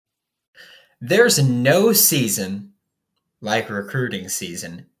There's no season like recruiting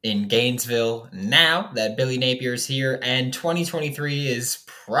season in Gainesville now that Billy Napier's here, and 2023 is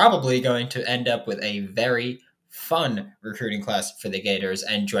probably going to end up with a very fun recruiting class for the Gators.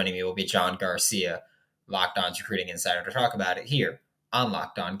 And joining me will be John Garcia, Locked On's recruiting insider, to talk about it here on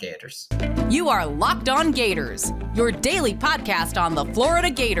Locked On Gators. You are Locked On Gators, your daily podcast on the Florida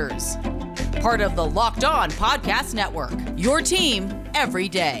Gators. Part of the Locked On Podcast Network, your team every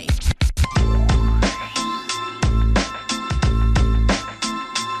day.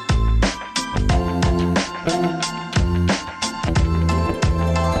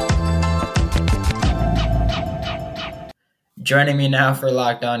 Joining me now for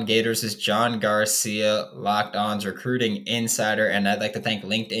Locked On Gators is John Garcia, Locked On's recruiting insider, and I'd like to thank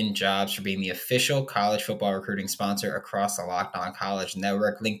LinkedIn Jobs for being the official college football recruiting sponsor across the Locked On College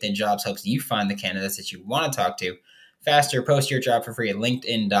Network. LinkedIn Jobs helps you find the candidates that you want to talk to faster. Post your job for free at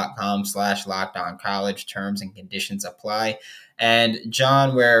linkedin.com/LockedOnCollege. Terms and conditions apply. And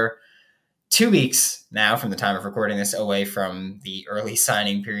John, we're 2 weeks now from the time of recording this away from the early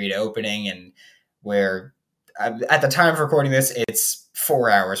signing period opening, and we're at the time of recording this, it's 4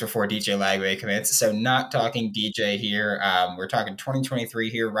 hours before DJ Lagway commits. So not talking DJ here. We're talking 2023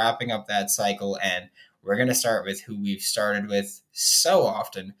 here, wrapping up that cycle. And we're going to start with who we've started with so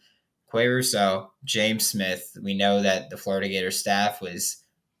often. Quay Rousseau, James Smith. We know that the Florida Gators staff was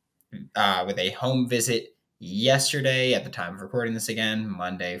with a home visit yesterday at the time of recording this, again,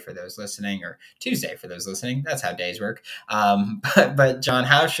 Monday for those listening, or Tuesday for those listening. That's how days work. But John,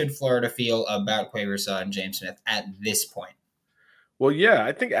 how should Florida feel about Quay Rousseau and James Smith at this point? Well, yeah,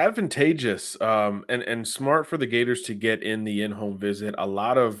 I think advantageous and smart for the Gators to get in the in-home visit. A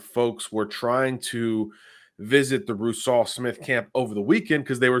lot of folks were trying to visit the Rousseau-Smith camp over the weekend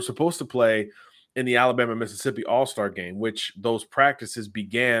because they were supposed to play in the Alabama-Mississippi All-Star game, which those practices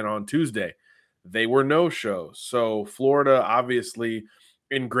began on Tuesday. They were no-shows. So Florida, obviously,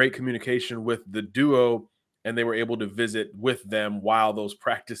 in great communication with the duo, and they were able to visit with them while those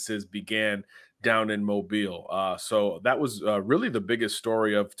practices began down in Mobile. So that was really the biggest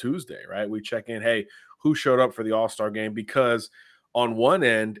story of Tuesday, right? We check in, hey, who showed up for the All-Star game? Because on one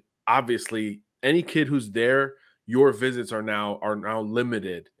end, obviously, any kid who's there, your visits are now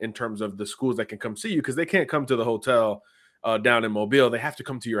limited in terms of the schools that can come see you, because they can't come to the hotel down in Mobile. They have to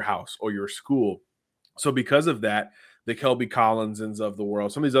come to your house or your school. So because of that, the Kelby Collinsons of the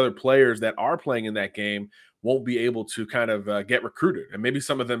world, some of these other players that are playing in that game won't be able to kind of get recruited. And maybe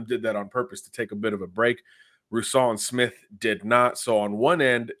some of them did that on purpose to take a bit of a break. Rousseau and Smith did not. So on one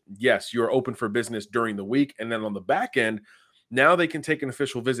end, yes, you're open for business during the week. And then on the back end, now they can take an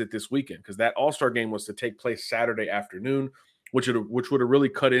official visit this weekend, because that All-Star game was to take place Saturday afternoon, which would have really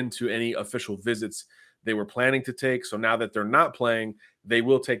cut into any official visits they were planning to take. So now that they're not playing, they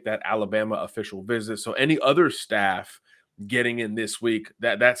will take that Alabama official visit. So any other staff getting in this week,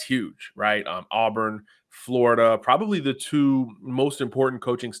 that's huge, right? Auburn, Florida, probably the two most important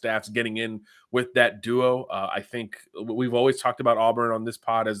coaching staffs getting in with that duo. I think we've always talked about Auburn on this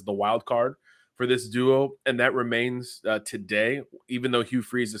pod as the wild card for this duo, and that remains today, even though Hugh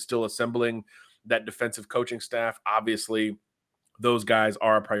Freeze is still assembling that defensive coaching staff. Obviously, those guys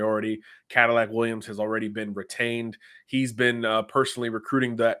are a priority. Cadillac Williams has already been retained. He's been personally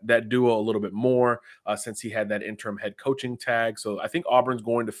recruiting that duo a little bit more since he had that interim head coaching tag. So I think Auburn's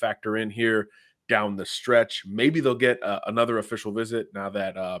going to factor in here down the stretch. Maybe they'll get another official visit now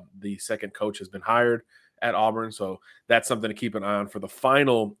that the second coach has been hired at Auburn. So that's something to keep an eye on for the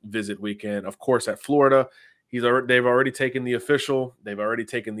final visit weekend. Of course, at Florida, they've already taken the official. They've already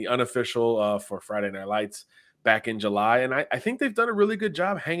taken the unofficial for Friday Night Lights back in July. And I think they've done a really good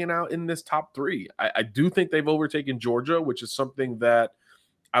job hanging out in this top three. I do think they've overtaken Georgia, which is something that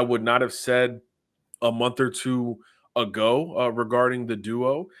I would not have said a month or two ago regarding the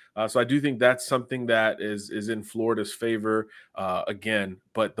duo. So I do think that's something that is in Florida's favor again,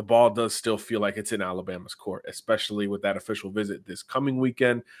 but the ball does still feel like it's in Alabama's court, especially with that official visit this coming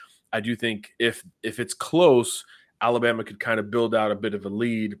weekend. I do think if it's close, Alabama could kind of build out a bit of a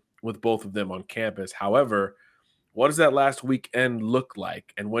lead with both of them on campus. However, what does that last weekend look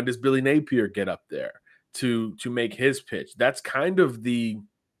like? And when does Billy Napier get up there to make his pitch? That's kind of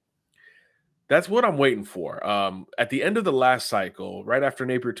that's what I'm waiting for. At the end of the last cycle, right after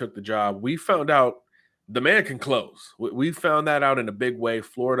Napier took the job, we found out the man can close. We found that out in a big way.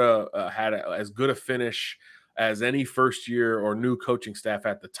 Florida had as good a finish as any first year or new coaching staff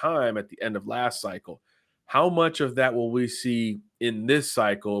at the time at the end of last cycle. How much of that will we see in this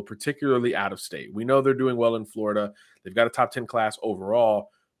cycle, particularly out of state? We know they're doing well in Florida. They've got a top 10 class overall,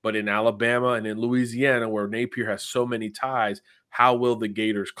 but in Alabama and in Louisiana, where Napier has so many ties, how will the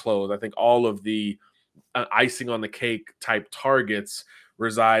Gators close? I think all of the icing on the cake type targets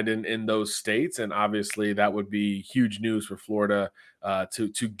reside in those states, and obviously that would be huge news for Florida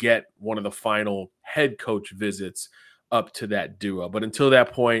to get one of the final head coach visits up to that duo. But until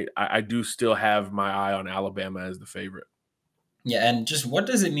that point, I do still have my eye on Alabama as the favorite. Yeah, and just what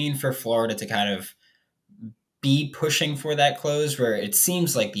does it mean for Florida to kind of be pushing for that close, where it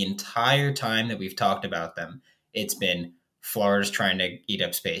seems like the entire time that we've talked about them, it's been Florida's trying to eat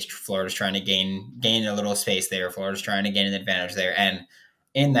up space. Florida's trying to gain a little space there. Florida's trying to gain an advantage there. And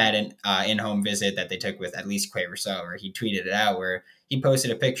in that in-home visit that they took with at least Quay Rousseau, where he tweeted it out, where he posted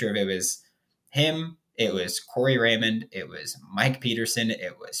a picture of it was him, it was Corey Raymond, it was Mike Peterson,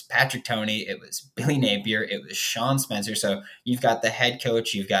 it was Patrick Toney, it was Billy Napier, it was Sean Spencer. So you've got the head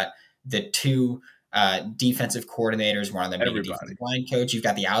coach, you've got the two defensive coordinators, one of them being a defensive line coach. You've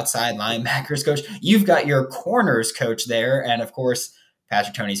got the outside linebackers coach. You've got your corners coach there. And of course,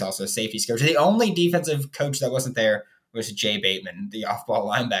 Patrick Toney's also a safeties coach. The only defensive coach that wasn't there was Jay Bateman, the off-ball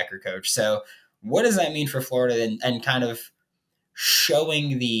linebacker coach. So what does that mean for Florida and kind of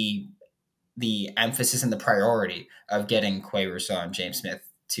showing the emphasis and the priority of getting Quay Rousseau and James Smith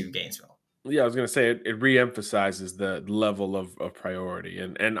to Gainesville? Yeah, I was going to say it reemphasizes the level of priority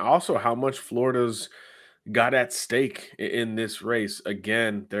and also how much Florida's got at stake in this race.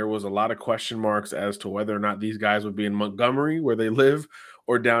 Again, there was a lot of question marks as to whether or not these guys would be in Montgomery, where they live,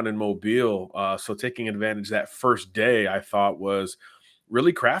 or down in Mobile. So taking advantage that first day, I thought was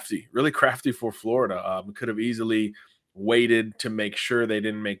really crafty for Florida. Could have easily waited to make sure they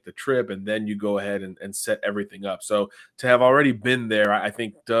didn't make the trip, and then you go ahead and set everything up. So to have already been there, I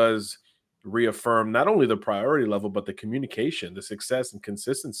think does reaffirm not only the priority level, but the communication, the success and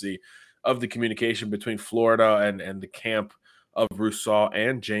consistency of the communication between Florida and the camp of Rousseau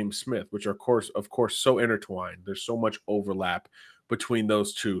and James Smith, which are of course so intertwined. There's so much overlap between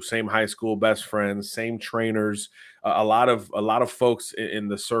those two. Same high school best friends, same trainers, a lot of folks in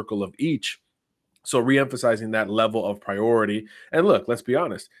the circle of each. So reemphasizing that level of priority. And look, let's be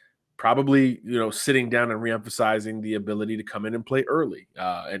honest, probably, sitting down and reemphasizing the ability to come in and play early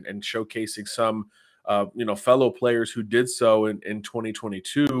and showcasing some, fellow players who did so in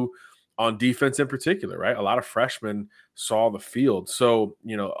 2022 on defense in particular, right? A lot of freshmen saw the field. So,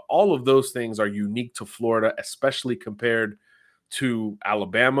 all of those things are unique to Florida, especially compared to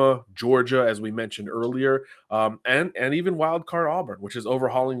Alabama, Georgia, as we mentioned earlier, and even wild card Auburn, which is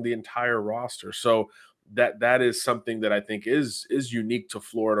overhauling the entire roster. So that is something that I think is unique to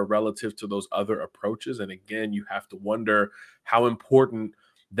Florida relative to those other approaches. And again, you have to wonder how important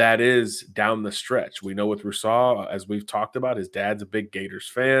that is down the stretch. We know with Rousseau, as we've talked about, his dad's a big Gators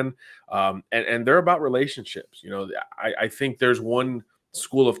fan, and they're about relationships. I think there's one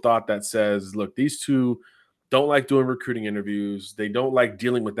school of thought that says, look, these two don't like doing recruiting interviews. They don't like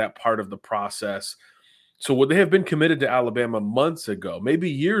dealing with that part of the process. So would they have been committed to Alabama months ago, maybe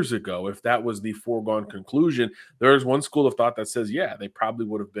years ago, if that was the foregone conclusion? There's one school of thought that says, yeah, they probably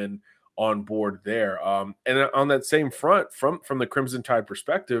would have been on board there. And on that same front, from the Crimson Tide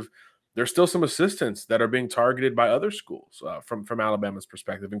perspective, there's still some assistants that are being targeted by other schools from Alabama's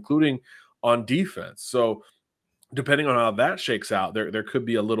perspective, including on defense. So depending on how that shakes out, there could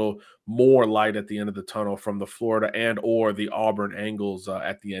be a little more light at the end of the tunnel from the Florida and or the Auburn angles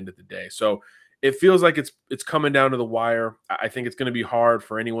at the end of the day. So it feels like it's coming down to the wire. I think it's going to be hard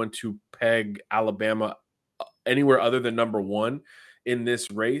for anyone to peg Alabama anywhere other than number one in this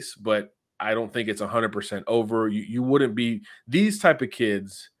race, but I don't think it's 100% over. You wouldn't be – these type of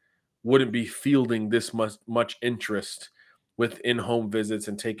kids wouldn't be fielding this much interest with in-home visits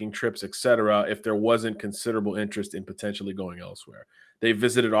and taking trips, et cetera, if there wasn't considerable interest in potentially going elsewhere. They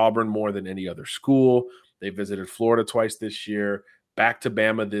visited Auburn more than any other school. They visited Florida twice this year, back to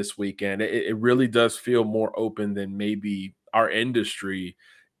Bama this weekend. It really does feel more open than maybe our industry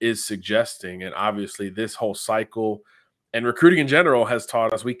is suggesting. And obviously this whole cycle and recruiting in general has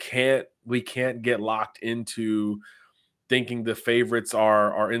taught us we can't get locked into thinking the favorites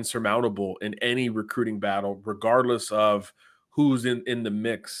are insurmountable in any recruiting battle, regardless of who's in the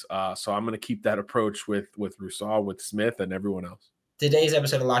mix. So I'm going to keep that approach with Rousseau, with Smith, and everyone else. Today's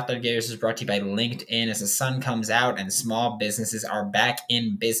episode of Locked On Gators is brought to you by LinkedIn. As the sun comes out and small businesses are back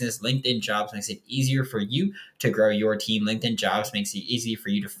in business, LinkedIn Jobs makes it easier for you to grow your team. LinkedIn Jobs makes it easier for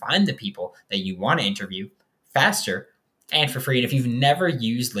you to find the people that you want to interview faster and for free. And if you've never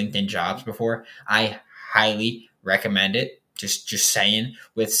used LinkedIn Jobs before, I highly recommend it. Just saying,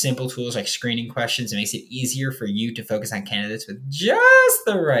 with simple tools like screening questions, it makes it easier for you to focus on candidates with just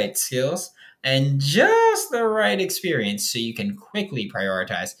the right skills and just the right experience so you can quickly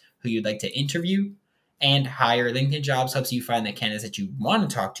prioritize who you'd like to interview and higher. LinkedIn Jobs helps you find the candidates that you want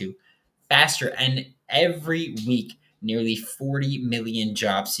to talk to faster. And every week, nearly 40 million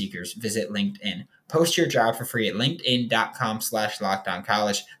job seekers visit LinkedIn. Post your job for free at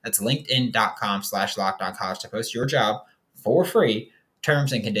linkedin.com/lockedoncollege. That's linkedin.com/lockedoncollege to post your job for free.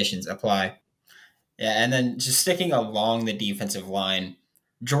 Terms and conditions apply. Yeah, and then just sticking along the defensive line,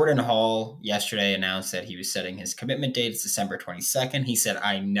 Jordan Hall yesterday announced that he was setting his commitment date. It's December 22nd. He said,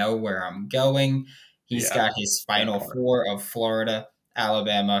 I know where I'm going. He's got his final four of Florida,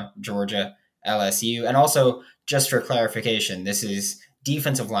 Alabama, Georgia, LSU. And also, just for clarification, this is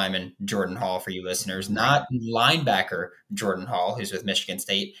defensive lineman Jordan Hall for you listeners, not linebacker Jordan Hall, who's with Michigan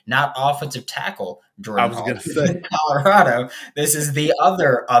State, not offensive tackle Jordan Hall, who's in Colorado. This is the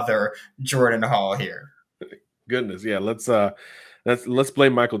other Jordan Hall here. Goodness, yeah. Let's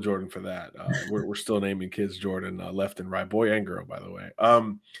blame Michael Jordan for that. We're still naming kids Jordan left and right, boy and girl, by the way.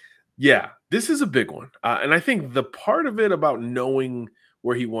 Yeah, this is a big one, and I think the part of it about knowing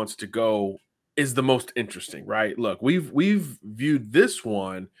where he wants to go is the most interesting, right? Look, we've viewed this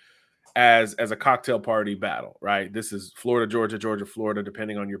one as a cocktail party battle, right? This is Florida, Georgia, Georgia, Florida,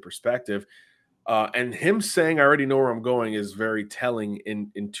 depending on your perspective. And him saying, I already know where I'm going is very telling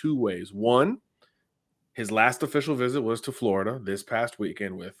in two ways. One, his last official visit was to Florida this past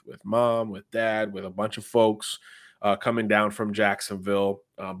weekend with mom, with dad, with a bunch of folks coming down from Jacksonville.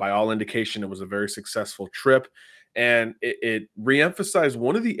 By all indication, it was a very successful trip. And it reemphasized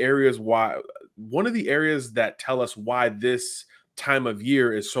one of the areas that tell us why this time of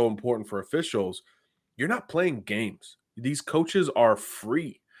year is so important for officials. You're not playing games. These coaches are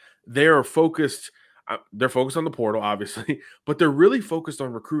free. They're focused on the portal, obviously, but they're really focused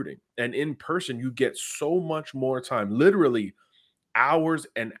on recruiting. And in person, you get so much more time, literally hours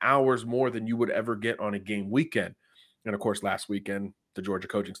and hours more than you would ever get on a game weekend. And of course, last weekend, the Georgia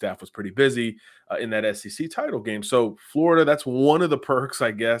coaching staff was pretty busy in that SEC title game. So Florida, that's one of the perks,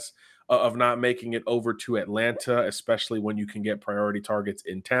 I guess, of not making it over to Atlanta, especially when you can get priority targets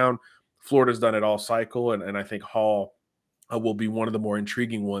in town. Florida's done it all cycle, and I think Hall will be one of the more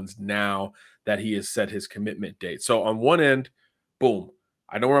intriguing ones now that he has set his commitment date. So on one end, boom,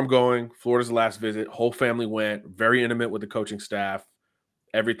 I know where I'm going. Florida's last visit. Whole family went, very intimate with the coaching staff.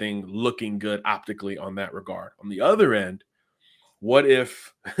 Everything looking good optically on that regard. On the other end, what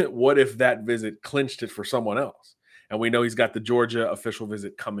if that visit clinched it for someone else? And we know he's got the Georgia official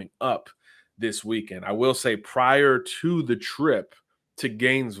visit coming up this weekend. I will say prior to the trip to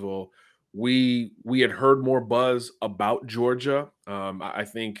Gainesville, we had heard more buzz about Georgia. I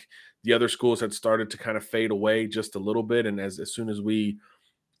think the other schools had started to kind of fade away just a little bit. And as soon as we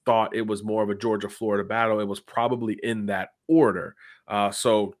thought it was more of a Georgia-Florida battle, it was probably in that order.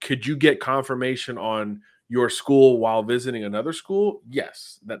 So could you get confirmation on your school while visiting another school?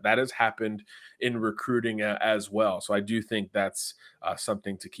 Yes, that has happened in recruiting as well. So I do think that's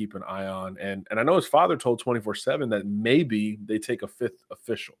something to keep an eye on. And I know his father told 24/7 that maybe they take a fifth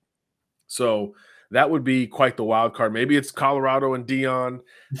official. So that would be quite the wild card. Maybe it's Colorado and Dion.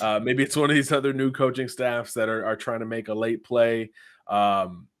 Maybe it's one of these other new coaching staffs that are trying to make a late play.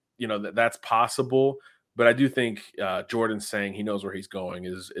 That's possible. But I do think Jordan saying he knows where he's going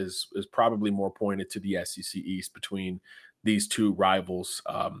is probably more pointed to the SEC East between these two rivals.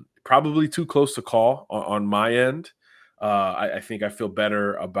 Probably too close to call on my end. I think I feel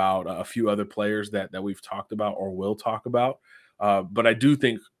better about a few other players that we've talked about or will talk about. But I do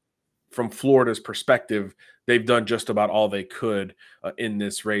think from Florida's perspective, they've done just about all they could in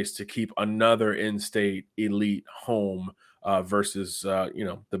this race to keep another in-state elite home versus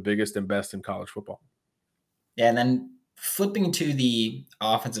the biggest and best in college football. Yeah, and then flipping to the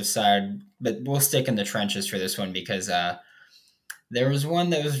offensive side, but we'll stick in the trenches for this one because there was one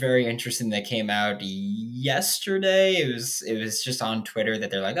that was very interesting that came out yesterday. It was just on Twitter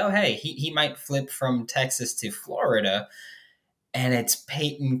that they're like, oh, hey, he might flip from Texas to Florida. And it's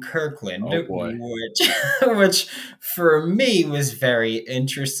Peyton Kirkland, which for me was very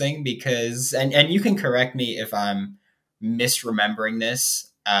interesting because, and you can correct me if I'm misremembering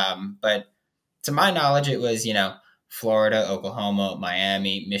this, but to my knowledge, it was, Florida, Oklahoma,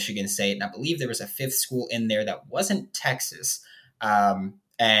 Miami, Michigan State, and I believe there was a fifth school in there that wasn't Texas. And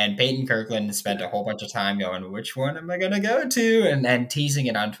Peyton Kirkland spent a whole bunch of time going, which one am I going to go to? And teasing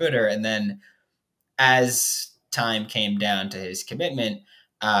it on Twitter. And then as time came down to his commitment,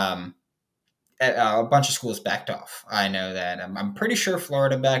 a bunch of schools backed off. I know that. I'm pretty sure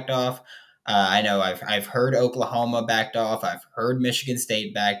Florida backed off. I know I've heard Oklahoma backed off. I've heard Michigan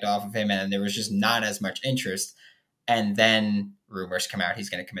State backed off of him, and there was just not as much interest. And then rumors come out he's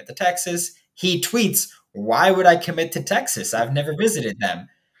going to commit to Texas. He tweets, "Why would I commit to Texas? I've never visited them."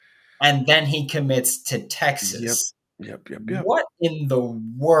 and then he commits to Texas. Yep. What in the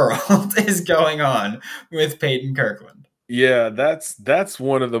world is going on with Peyton Kirkland? Yeah, that's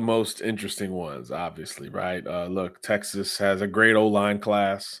one of the most interesting ones, obviously, right? Look, Texas has a great O-line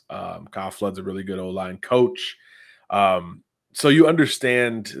class. Kyle Flood's a really good O-line coach. So you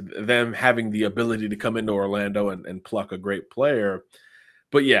understand them having the ability to come into Orlando and pluck a great player.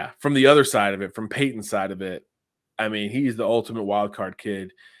 But yeah, from the other side of it, from Peyton's side of it, I mean, he's the ultimate wild card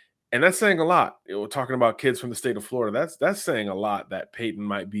kid. And that's saying a lot. We're talking about kids from the state of Florida. That's saying a lot that Peyton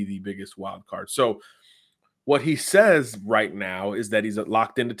might be the biggest wild card. So what he says right now is that he's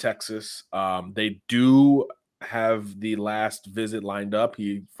locked into Texas. They do have the last visit lined up.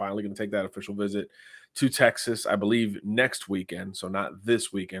 He finally going to take that official visit to Texas, I believe, next weekend. So not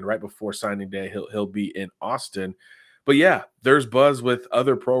this weekend, right before signing day. He'll be in Austin. But yeah, there's buzz with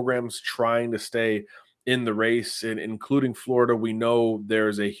other programs trying to stay in the race, and including Florida. We know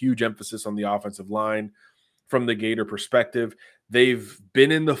there's a huge emphasis on the offensive line from the Gator perspective. They've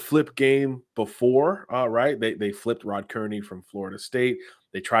been in the flip game before, right? They flipped Rod Kearney from Florida State.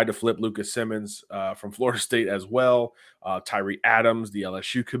 They tried to flip Lucas Simmons from Florida State as well. Tyree Adams, the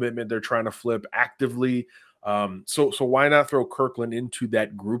LSU commitment, they're trying to flip actively. So why not throw Kirkland into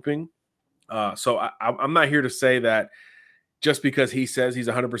that grouping? So I'm not here to say that just because he says he's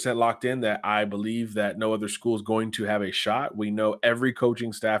 100% locked in, that I believe that no other school is going to have a shot. We know every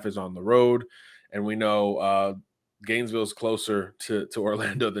coaching staff is on the road, and we know Gainesville is closer to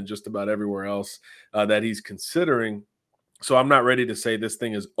Orlando than just about everywhere else that he's considering. So I'm not ready to say this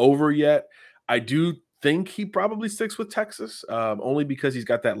thing is over yet. I do think he probably sticks with Texas, only because he's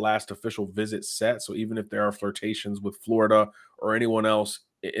got that last official visit set. So even if there are flirtations with Florida or anyone else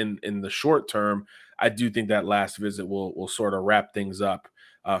in the short term, I do think that last visit will sort of wrap things up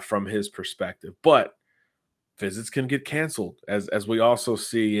from his perspective. But visits can get canceled, as we also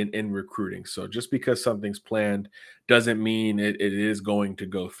see in recruiting. So just because something's planned doesn't mean it is going to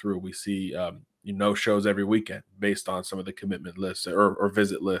go through. We see shows every weekend based on some of the commitment lists or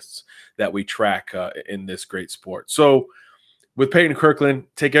visit lists that we track in this great sport. So with Peyton Kirkland,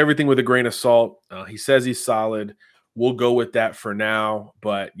 take everything with a grain of salt. He says he's solid. We'll go with that for now.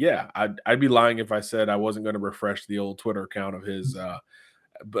 But yeah, I'd be lying if I said I wasn't going to refresh the old Twitter account of his a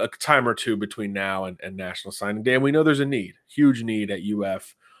time or two between now and National Signing Day. And we know there's a huge need at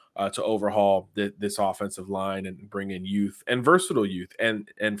UF to overhaul this offensive line and bring in youth and versatile youth. And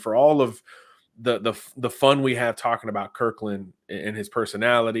for all of the fun we have talking about Kirkland and his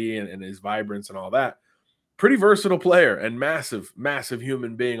personality and his vibrance and all that, pretty versatile player and massive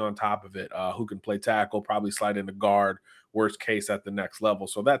human being on top of it, who can play tackle, probably slide into guard, worst case at the next level.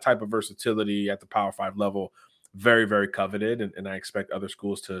 So that type of versatility at the Power 5 level, very, very coveted. And I expect other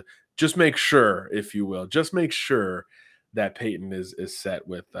schools to just make sure, if you will, that Peyton is set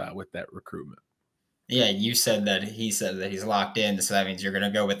with that recruitment. Yeah, you said that he said that he's locked in, so that means you're going to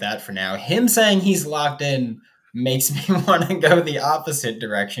go with that for now. Him saying he's locked in makes me want to go the opposite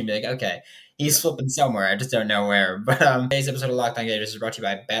direction. Be like, okay, he's flipping somewhere. I just don't know where. But today's episode of Locked On Gators is brought to you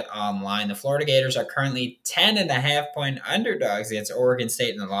by Bet Online. The Florida Gators are currently 10.5-point underdogs against Oregon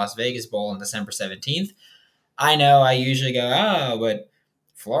State in the Las Vegas Bowl on December 17th. I know I usually go, but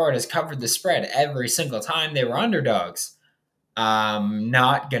Florida's covered the spread every single time they were underdogs. I'm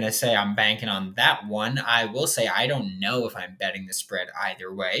not going to say I'm banking on that one. I will say I don't know if I'm betting the spread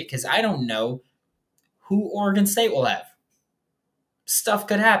either way because I don't know who Oregon State will have. Stuff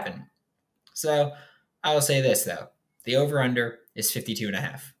could happen. So I will say this, though. The over-under is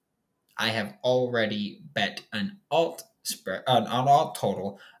 52.5. I have already bet an alt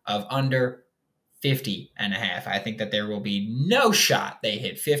total of under 50.5. I think that there will be no shot they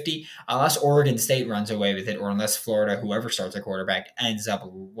hit 50 unless Oregon State runs away with it or unless Florida, whoever starts their quarterback, ends up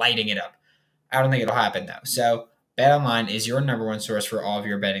lighting it up. I don't think it'll happen, though. So BetOnline is your number one source for all of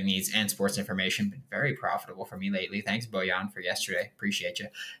your betting needs and sports information. Been very profitable for me lately. Thanks, Bojan, for yesterday. Appreciate you.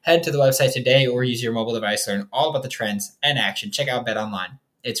 Head to the website today or use your mobile device to learn all about the trends and action. Check out BetOnline.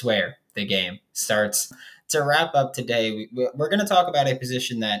 It's where the game starts. To wrap up today, we're going to talk about a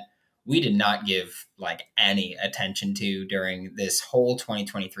position that we did not give any attention to during this whole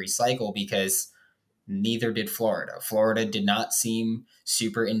 2023 cycle because neither did Florida. Florida did not seem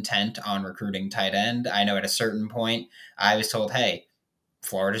super intent on recruiting tight end. I know at a certain point I was told, hey,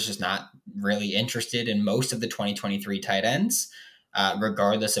 Florida's just not really interested in most of the 2023 tight ends,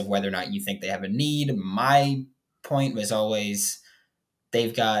 regardless of whether or not you think they have a need. My point was always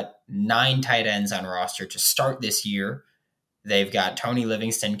they've got 9 tight ends on roster to start this year. They've got Tony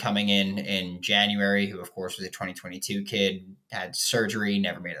Livingston coming in January, who, of course, was a 2022 kid, had surgery,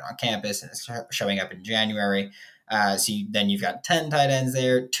 never made it on campus, and is showing up in January. Then you've got 10 tight ends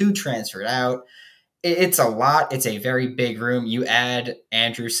there, 2 transferred out. It's a lot. It's a very big room. You add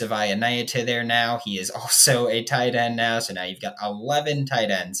Andrew Savaianaya to there now. He is also a tight end now. So now you've got 11 tight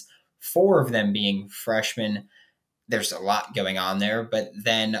ends, 4 of them being freshmen. There's a lot going on there. But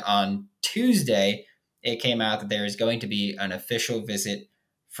then on Tuesday, it came out that there is going to be an official visit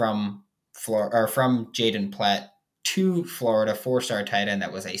from Jaden Platt to Florida, 4-star tight end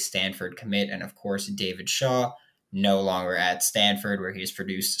that was a Stanford commit. And of course, David Shaw, no longer at Stanford, where he's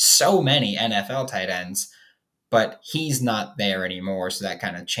produced so many NFL tight ends, but he's not there anymore. So that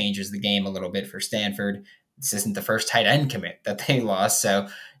kind of changes the game a little bit for Stanford. This isn't the first tight end commit that they lost. So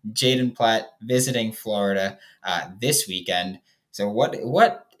Jaden Platt visiting Florida this weekend. So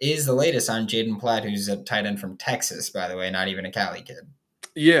what is the latest on Jaden Platt, who's a tight end from Texas, by the way, not even a Cali kid?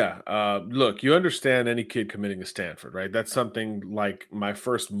 Yeah. Look, you understand any kid committing to Stanford, right? That's something like my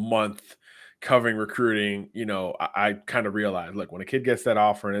first month covering recruiting. I kind of realized, look, when a kid gets that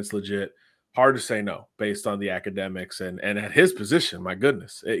offer and it's legit, hard to say no based on the academics and at his position, my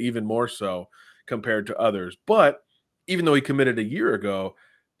goodness, even more so compared to others. But even though he committed a year ago,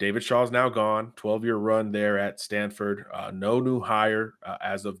 David Shaw's now gone, 12-year run there at Stanford. No new hire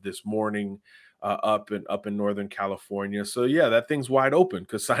as of this morning. Up in Northern California. So yeah, that thing's wide open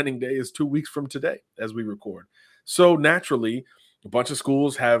because signing day is 2 weeks from today as we record. So naturally, a bunch of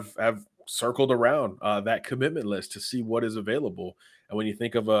schools have circled around that commitment list to see what is available. And when you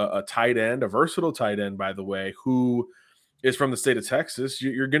think of a tight end, a versatile tight end, by the way, who is from the state of Texas,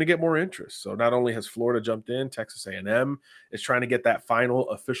 you're going to get more interest. So not only has Florida jumped in, Texas A&M is trying to get that final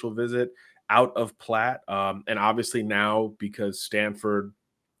official visit out of Platt. And obviously now, because Stanford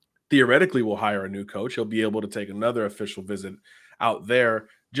theoretically will hire a new coach, he'll be able to take another official visit out there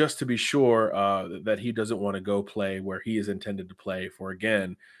just to be sure that he doesn't want to go play where he is intended to play for,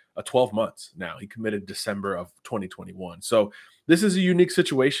 again, 12 months now. He committed December of 2021. So this is a unique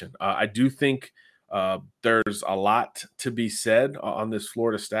situation. I do think there's a lot to be said on this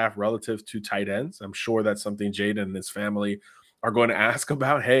Florida staff relative to tight ends. I'm sure that's something Jaden and his family are going to ask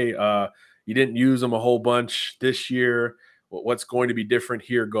about. Hey, you didn't use them a whole bunch this year. What's going to be different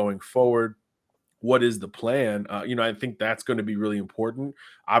here going forward? What is the plan? I think that's going to be really important.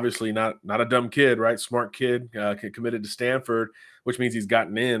 Obviously, not a dumb kid, right? Smart kid, committed to Stanford, which means he's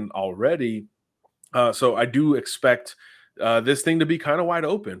gotten in already. So I do expect this thing to be kind of wide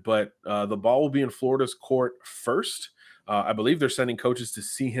open, but the ball will be in Florida's court first. I believe they're sending coaches to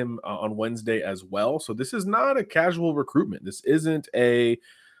see him on Wednesday as well. So this is not a casual recruitment. This isn't a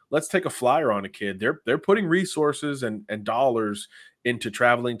let's take a flyer on a kid. They're putting resources and dollars into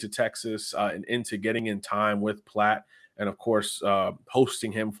traveling to Texas and into getting in time with Platt, and of course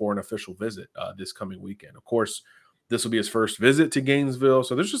hosting him for an official visit this coming weekend. Of course, this will be his first visit to Gainesville,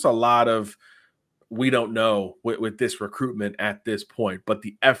 so there's just a lot of we don't know with this recruitment at this point. But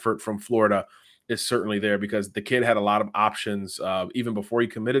the effort from Florida is certainly there because the kid had a lot of options even before he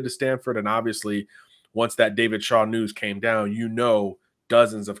committed to Stanford, and obviously once that David Shaw news came down,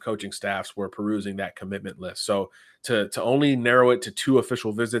 dozens of coaching staffs were perusing that commitment list. So to only narrow it to 2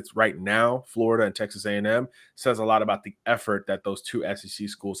 official visits right now, Florida and Texas A&M, says a lot about the effort that those 2 SEC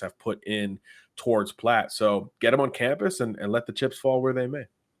schools have put in towards Platt. So get them on campus and let the chips fall where they may.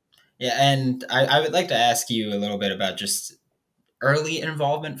 Yeah, and I would like to ask you a little bit about just early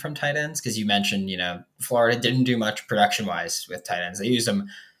involvement from tight ends, because you mentioned, Florida didn't do much production-wise with tight ends. They used them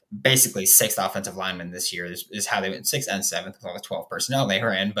basically 6th offensive linemen this year is how they went 6th and 7th with all the 12 personnel they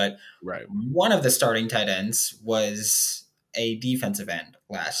were in. But right. One of the starting tight ends was a defensive end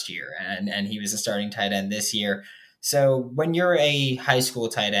last year, and he was a starting tight end this year. So when you're a high school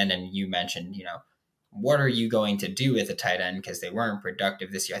tight end and you mentioned, what are you going to do with a tight end? Because they weren't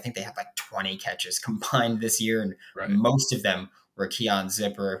productive this year. I think they had like 20 catches combined this year, and most of them were Keon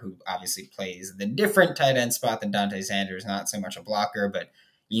Zipper, who obviously plays the different tight end spot than Dante Sanders, not so much a blocker, but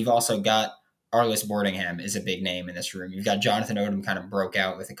you've also got Arliss Boardingham is a big name in this room. You've got Jonathan Odom kind of broke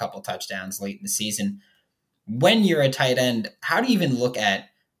out with a couple touchdowns late in the season. When you're a tight end, how do you even look at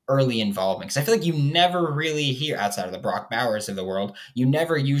early involvement? Because I feel like you never really hear, outside of the Brock Bowers of the world, you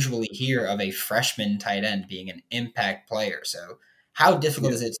never usually hear of a freshman tight end being an impact player. So how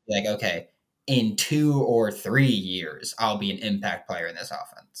difficult is it to be like, okay, in 2 or 3 years, I'll be an impact player in this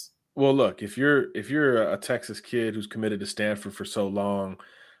offense? Well, look, if you're a Texas kid who's committed to Stanford for so long,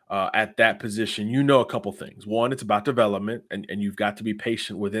 at that position, a couple things. One, it's about development, and you've got to be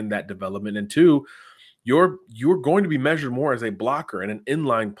patient within that development. And 2, you're going to be measured more as a blocker and an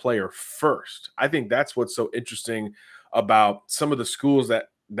inline player first. I think that's what's so interesting about some of the schools that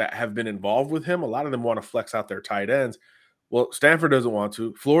have been involved with him. A lot of them want to flex out their tight ends. Well, Stanford doesn't want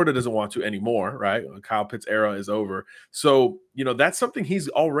to. Florida doesn't want to anymore, right? Kyle Pitts' era is over. So, that's something he's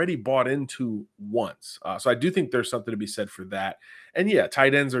already bought into once. So I do think there's something to be said for that. And yeah,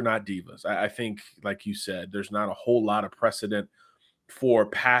 tight ends are not divas. I think, like you said, there's not a whole lot of precedent for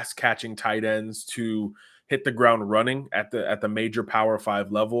pass catching tight ends to hit the ground running at the major Power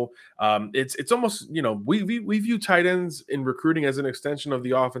 5 level. It's almost, we view tight ends in recruiting as an extension of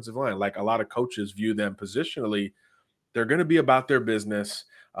the offensive line. Like a lot of coaches view them positionally. They're going to be about their business.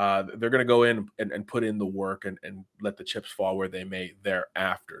 They're going to go in and put in the work and let the chips fall where they may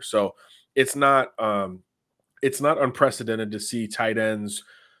thereafter. So it's not unprecedented to see tight ends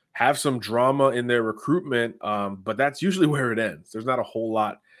have some drama in their recruitment, but that's usually where it ends. There's not a whole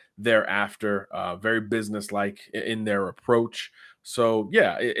lot thereafter. Very businesslike in their approach. So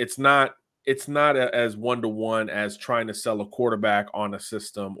yeah, it's not as one-to-one as trying to sell a quarterback on a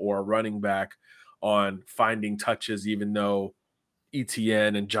system or a running back on finding touches, even though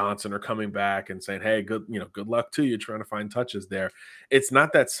ETN and Johnson are coming back and saying, hey, good luck to you trying to find touches there. It's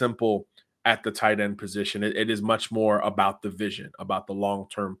not that simple at the tight end position. It is much more about the vision, about the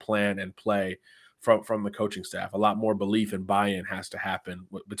long-term plan and play from the coaching staff. A lot more belief and buy-in has to happen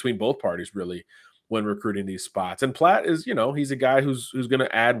between both parties, really, when recruiting these spots. And Platt is, he's a guy who's going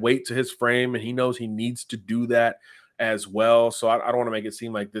to add weight to his frame, and he knows he needs to do that as well. So I don't want to make it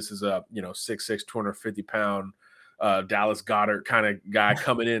seem like this is a 6'6", 250-pound Dallas Goedert kind of guy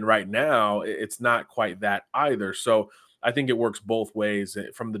coming in right now. It's not quite that either. So I think it works both ways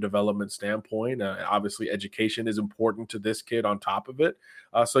from the development standpoint. Obviously, education is important to this kid on top of it.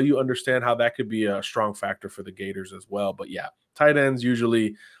 So you understand how that could be a strong factor for the Gators as well. But yeah, tight ends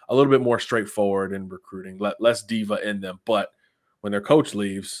usually a little bit more straightforward in recruiting, less diva in them. But when their coach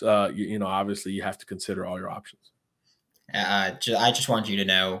leaves, obviously you have to consider all your options. I just want you to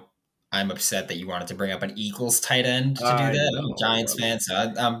know I'm upset that you wanted to bring up an Eagles tight end to do that. I'm a Giants fan, so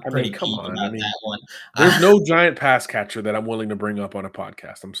I'm pretty peeved about that one. There's no giant pass catcher that I'm willing to bring up on a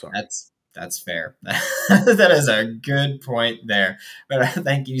podcast. I'm sorry. That's fair. That is a good point there. But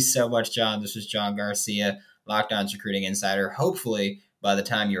thank you so much, John. This was John Garcia, Locked On Recruiting Insider. Hopefully, by the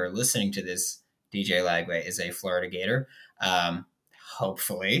time you're listening to this, DJ Lagway is a Florida Gator.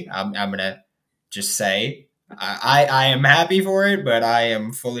 Hopefully, I'm going to just say I am happy for it, but I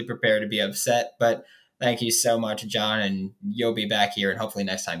am fully prepared to be upset. But thank you so much, John, and you'll be back here, and hopefully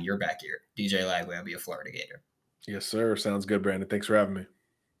next time you're back here, DJ Lagway will be a Florida Gator. Yes, sir. Sounds good, Brandon. Thanks for having me.